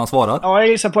på vad han svarar? Ja, jag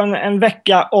gissar på en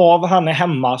vecka av han är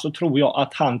hemma så tror jag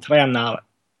att han tränar.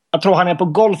 Jag tror han är på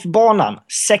golfbanan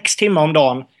 6 timmar om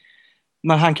dagen.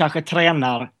 Men han kanske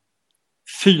tränar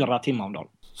 4 timmar om dagen.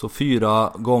 Så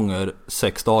 4 gånger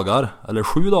 6 dagar? Eller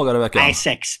 7 dagar i veckan? Nej,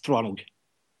 6 tror jag nog.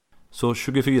 Så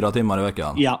 24 timmar i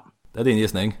veckan? Ja. Det är din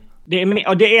gissning? Det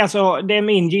är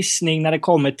min gissning när det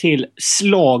kommer till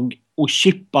slag och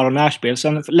chippar och närspel.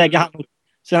 Sen lägger han...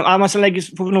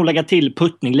 får vi nog lägga till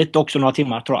puttning lite också några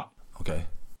timmar tror jag. Okej.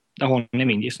 Där har ni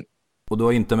min gissning. Och du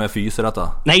har inte med fys i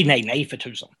detta? Nej, för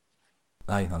tusan.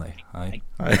 Nej.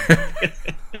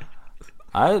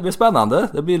 Nej, det blir spännande.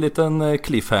 Det blir en liten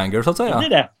cliffhanger så att säga. Det är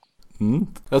det.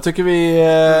 Jag tycker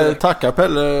vi tackar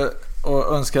Pelle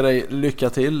och önskar dig lycka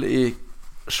till i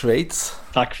Schweiz.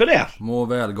 Tack för det. Må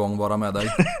välgång vara med dig.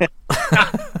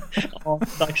 Ja,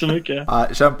 tack så mycket.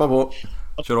 Kämpa på.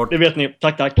 Kör hårt. Det vet ni.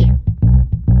 Tack.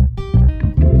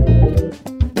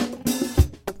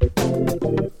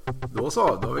 Då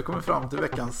har vi kommit fram till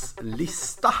veckans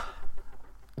lista.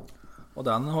 Och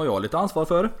den har jag lite ansvar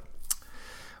för.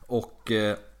 Och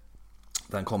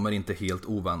den kommer inte helt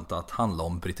oväntat handla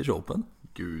om British Open.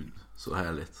 Gud, så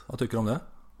härligt. Vad tycker du om det?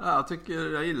 Ja,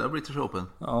 jag gillar British Open.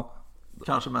 Ja.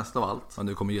 Kanske mest av allt. Men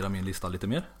du kommer gilla min lista lite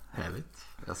mer. Härligt.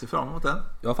 Jag ser fram emot den.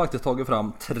 Jag har faktiskt tagit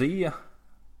fram 3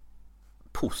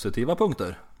 positiva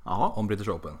punkter om British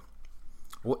Open.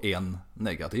 Och 1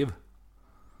 negativ.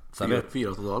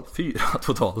 4 totalt. 4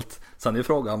 totalt. Sen är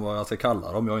frågan vad jag ska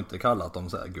kalla dem. Jag har inte kallat dem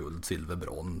så här guld, silver,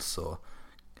 brons och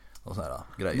såna här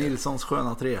grejer. Nilssons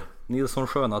sköna 3. Nilssons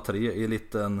sköna 3 i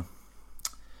liten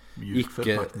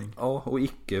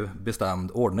icke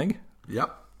bestämd ordning. Ja,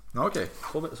 okej.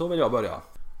 Så vill jag börja.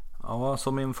 Ja,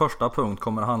 så min första punkt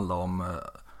kommer handla om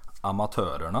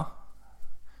amatörerna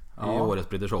i årets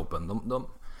British Open.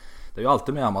 Det är ju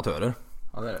alltid med amatörer.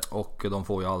 Ja, det är det. Och de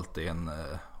får ju alltid en,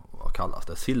 vad kallas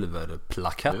det,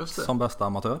 silverplakett som bästa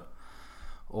amatör.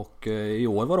 Och i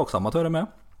år var också amatörer med.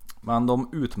 Men de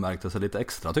utmärkte sig lite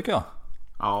extra tycker jag.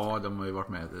 Ja, de har ju varit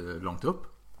med långt upp.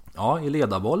 Ja, i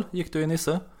ledarboll gick det ju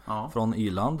Nisse från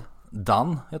Irland.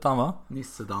 Dan heter han va?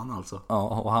 Nisse Dan alltså. Ja,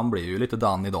 och han blir ju lite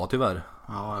Dan idag tyvärr.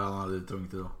 Ja, han hade det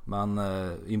tungt idag. Men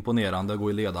imponerande att gå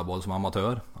i ledarboll som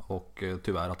amatör. Och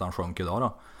tyvärr att han sjönk idag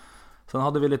då. Sen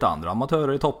hade vi lite andra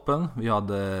amatörer i toppen. Vi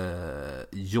hade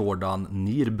Jordan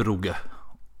Nierbrugge.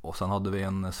 Och sen hade vi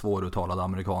en svåruttalad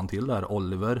amerikan till där,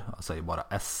 Oliver. Jag säger bara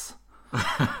S.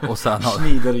 Och sen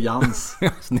Schneider Jans.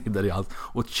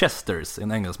 Och Chesters,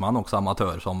 en engelsman också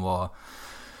amatör som var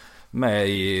med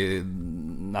i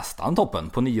nästan toppen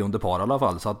på 9:e par i alla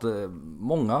fall. Så att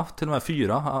många, till och med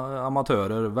 4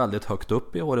 amatörer väldigt högt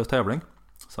upp i årets tävling.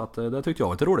 Så att det tyckte jag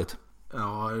var lite roligt.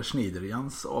 Ja, Schneider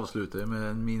Jans avslutade med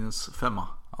en -5.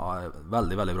 Ja,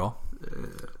 väldigt, väldigt bra.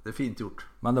 Det är fint gjort.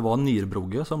 Men det var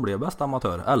Nierbrugge som blev bästa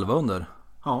amatör, 11 under.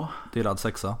 Ja. Delad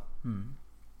 6.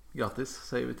 Grattis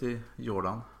säger vi till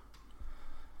Jordan.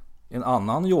 En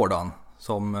annan Jordan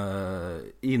som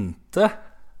inte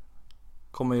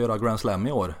kommer göra Grand Slam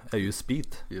i år är ju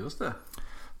Speed. Just det.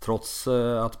 Trots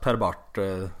att Per Bart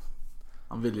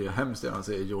han vill ju hemskt gärna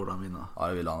se Jordan vinna. Ja,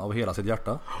 det vill han av hela sitt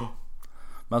hjärta.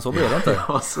 Men så blev det inte.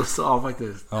 Ja, så sa han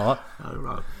faktiskt. Ja. Det är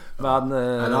bra. Men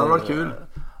det hade varit kul.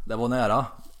 Det var nära.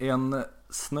 En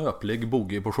snöplig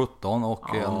bogey på 17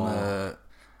 och en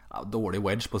dålig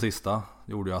wedge på sista.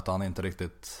 Gjorde ju att han inte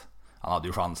riktigt... Han hade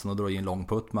ju chansen att dra in lång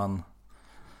putt, men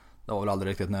det var väl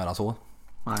aldrig riktigt nära så.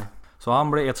 Nej. Så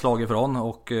han blev ett slag ifrån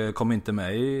och kom inte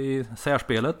med i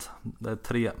särspelet. Det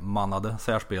 3-mannade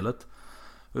särspelet.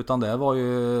 Utan det var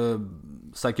ju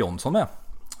Zach Johnson med.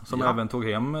 Som även tog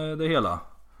hem det hela.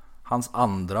 Hans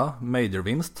andra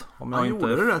majorvinst. Han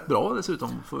gjorde det rätt bra dessutom,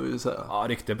 får vi säga. Ja,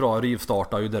 riktigt bra.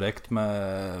 Rivstartade ju direkt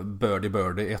med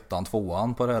birdie 1:an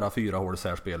 2:an på det här 4-hål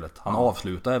särspelet. Han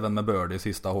avslutade även med birdie i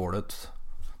sista hålet.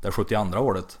 Det 72:a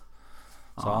hålet.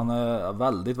 Så han är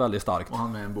väldigt, väldigt starkt. Och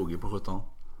han med en bogey på 17.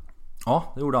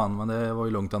 Ja, det gjorde han, men det var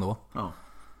ju lugnt ändå. Ja.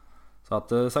 Så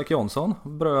att Zach Johnson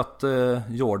bröt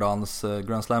Jordans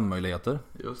Grand Slam-möjligheter.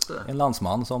 Just det. En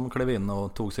landsman som klev in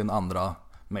och tog sin andra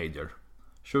major.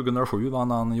 2007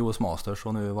 vann han US Masters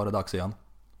och nu var det dags igen.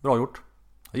 Bra gjort.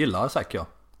 Jag gillar Zach, ja.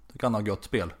 Det kan ha gött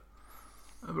spel.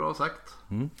 Bra sagt.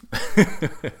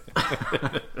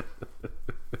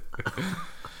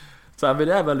 Sen vill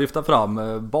jag även lyfta fram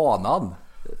banan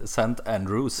St.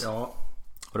 Andrews. Ja.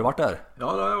 Har du varit där?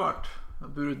 Ja, det har jag varit. Jag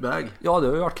har burit bag. Ja, du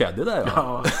har ju varit caddy där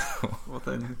ja. Åt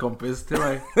en kompis till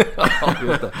mig. Ja,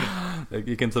 just det. Det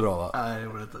gick inte så bra va? Nej, det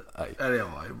gjorde inte. Nej. Eller jag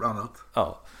var ju blandat.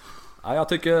 Ja. Ja, jag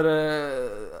tycker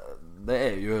det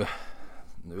är ju,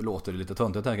 nu låter det lite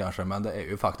töntigt här kanske, men det är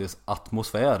ju faktiskt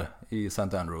atmosfär i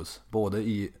St. Andrews. Både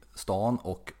i stan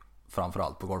och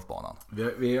framförallt på golfbanan.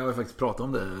 Vi har ju faktiskt pratat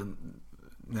om det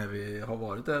när vi har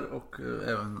varit där och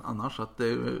även annars, att det är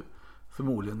ju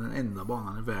förmodligen den enda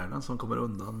banan i världen som kommer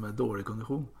undan med dålig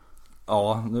kondition.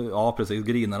 Ja, precis.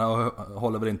 Grinerna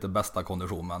håller väl inte bästa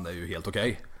kondition, men det är ju helt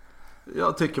okej.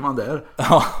 Ja, tycker man där.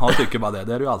 Ja, tycker man det.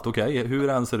 Det är ju allt okej. Hur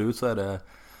det än ser ut så är det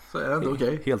ändå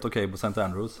okej. Helt okej på St.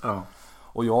 Andrews. Ja.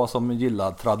 Och jag som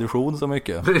gillar tradition så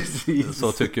mycket, precis,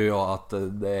 så tycker jag att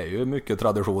det är ju mycket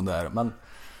tradition där. Men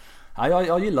ja,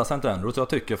 jag gillar St. Andrews. Jag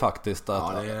tycker faktiskt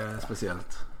att det är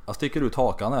speciellt. Jag sticker ut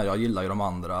hakan här. Jag gillar ju de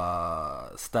andra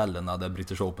ställena där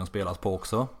British Open spelas på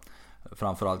också.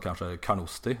 Framförallt kanske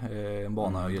Carnoustie är en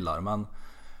bana jag gillar. Men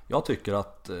jag tycker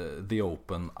att The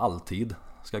Open alltid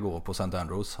ska gå på St.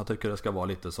 Andrews. Jag tycker det ska vara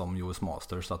lite som US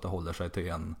Masters, så att det håller sig till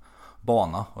en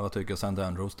bana. Och jag tycker St.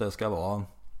 Andrews, det ska vara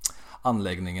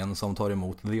anläggningen som tar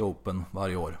emot The Open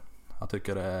varje år. Jag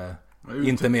tycker det är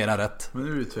inte mer än rätt. Men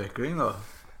utveckling då?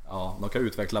 Ja, de kan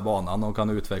utveckla banan. De kan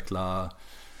utveckla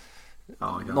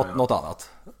något annat.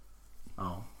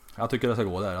 Ja. Jag tycker det ska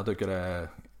gå där. Jag tycker det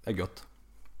är gött.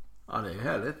 Ja, det är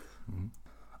härligt.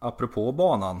 Apropå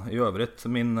banan i övrigt,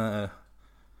 min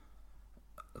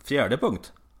fjärde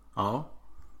punkt. Ja.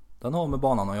 Den har med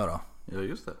banan att göra. Ja,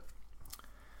 just det.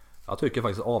 Jag tycker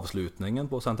faktiskt avslutningen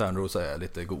på St. Andrews är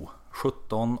lite god.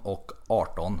 17 och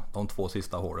 18, de 2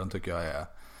 sista hålen tycker jag är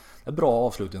ett bra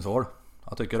avslutningshål.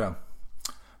 Jag tycker det.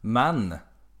 Men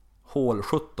hål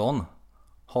 17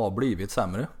 har blivit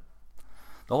sämre.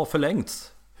 Det har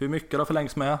förlängts. Hur mycket det har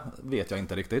förlängts med vet jag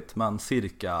inte riktigt, men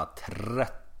cirka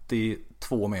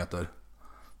 32 meter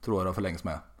tror jag det har förlängts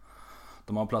med.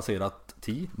 De har placerat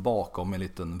tee bakom en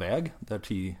liten väg där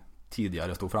tee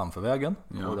tidigare stod framför vägen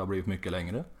och det har blivit mycket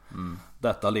längre.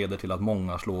 Detta leder till att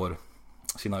många slår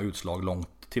sina utslag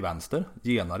långt till vänster,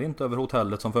 genar inte över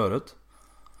hotellet som förut,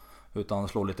 utan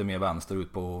slår lite mer vänster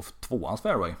ut på 2ans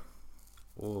fairway.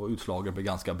 Och utslaget blir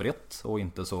ganska brett och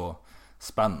inte så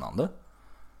spännande.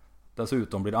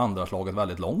 Dessutom blir andra slaget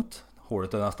väldigt långt.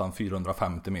 Hålet är nästan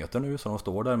 450 meter nu, så de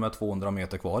står där med 200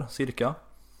 meter kvar cirka.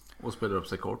 Och spelar upp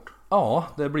sig kort. Ja,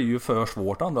 det blir ju för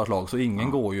svårt andra slag, så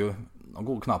ingen går ju, de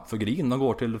går knappt för green, de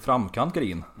går till framkant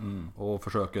green och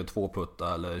försöker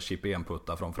 2-putta eller chip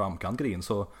 1-putta från framkant green.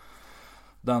 Så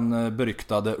den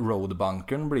beryktade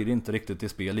roadbunkern blir inte riktigt i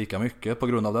spel lika mycket på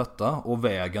grund av detta. Och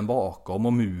vägen bakom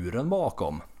och muren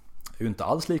bakom är ju inte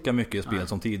alls lika mycket i spel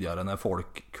som tidigare, när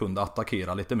folk kunde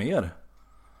attackera lite mer.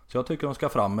 Så jag tycker de ska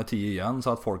fram med 10 igen, så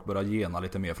att folk börjar gena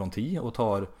lite mer från 10 och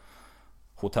tar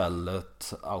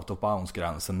hotellet out of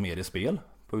bounds-gränsen mer i spel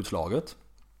på utslaget.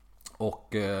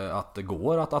 Och att det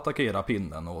går att attackera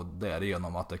pinnen, och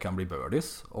därigenom att det kan bli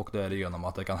birdies, och därigenom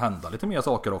att det kan hända lite mer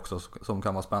saker också som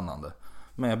kan vara spännande.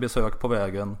 Med besök på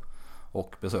vägen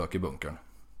och besök i bunkern.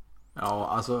 Ja,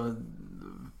 alltså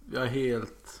jag är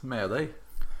helt med dig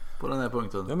på den här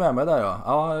punkten. Du är med mig där, ja.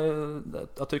 Ja,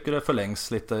 jag tycker det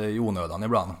förlängs lite i onödan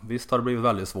ibland. Visst har det blivit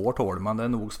väldigt svårt hål, men det är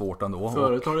nog svårt ändå.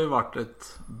 Förut har det varit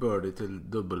ett birdie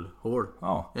till dubbelhål.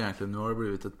 Ja. Egentligen nu har det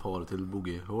blivit ett par till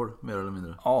boogie-hål, mer eller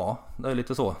mindre. Ja, det är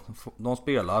lite så. De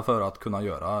spelar för att kunna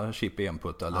göra chip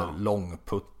 1-putt eller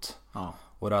långputt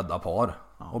och rädda par.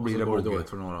 Och blir det går det dåligt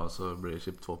för några, så blir det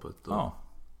chip 2-putt. Ja.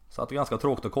 Så att det är ganska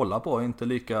tråkigt att kolla på. Inte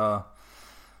lika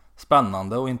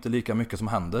spännande och inte lika mycket som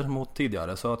händer mot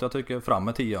tidigare. Så att jag tycker fram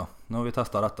med 10. Nu har vi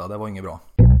testat detta, det var inget bra.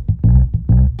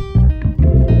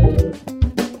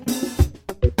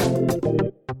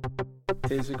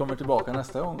 Tills vi kommer tillbaka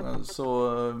nästa gång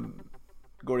så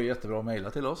går det jättebra att mejla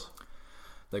till oss.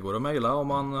 Det går att mejla om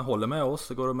man håller med oss.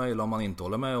 Det går att mejla om man inte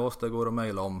håller med oss. Det går att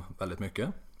mejla om väldigt mycket.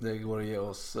 Det går att ge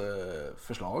oss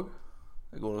förslag.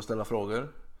 Det går att ställa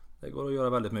frågor. Det går att göra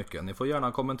väldigt mycket. Ni får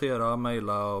gärna kommentera,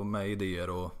 mejla med idéer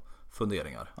och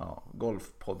funderingar. Ja,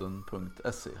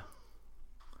 golfpodden.se.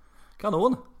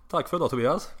 Kanon! Tack för idag,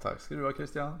 Tobias. Tack ska du ha,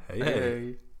 Christian. Hej,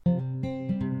 hej.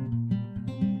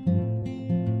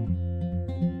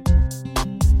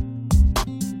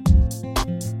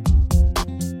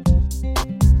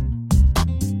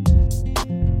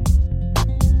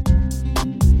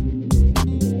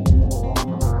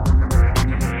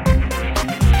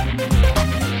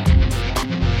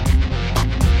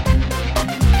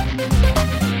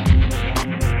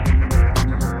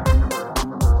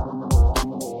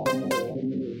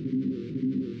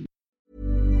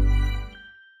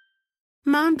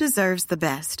 Mom deserves the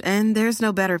best, and there's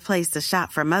no better place to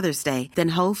shop for Mother's Day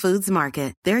than Whole Foods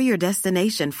Market. They're your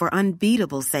destination for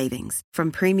unbeatable savings,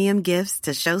 from premium gifts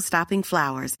to show-stopping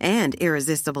flowers and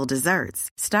irresistible desserts.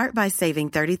 Start by saving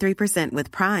 33%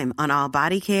 with Prime on all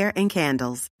body care and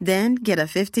candles. Then get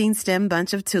a 15-stem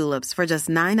bunch of tulips for just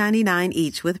 $9.99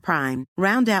 each with Prime.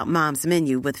 Round out Mom's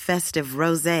menu with festive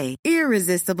rosé,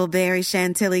 irresistible berry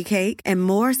chantilly cake, and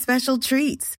more special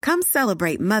treats. Come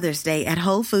celebrate Mother's Day at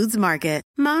Whole Foods Market.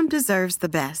 Mom deserves the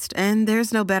best, and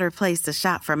there's no better place to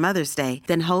shop for Mother's Day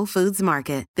than Whole Foods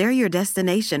Market. They're your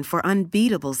destination for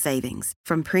unbeatable savings,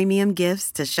 from premium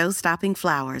gifts to show-stopping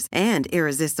flowers and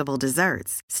irresistible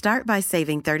desserts. Start by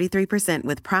saving 33%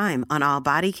 with Prime on all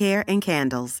body care and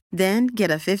candles. Then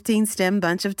get a 15-stem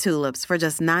bunch of tulips for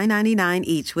just $9.99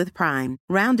 each with Prime.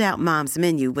 Round out Mom's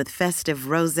menu with festive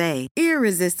rosé,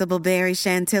 irresistible berry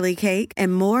chantilly cake,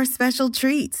 and more special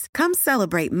treats. Come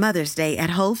celebrate Mother's Day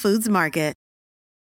at Whole Foods Market.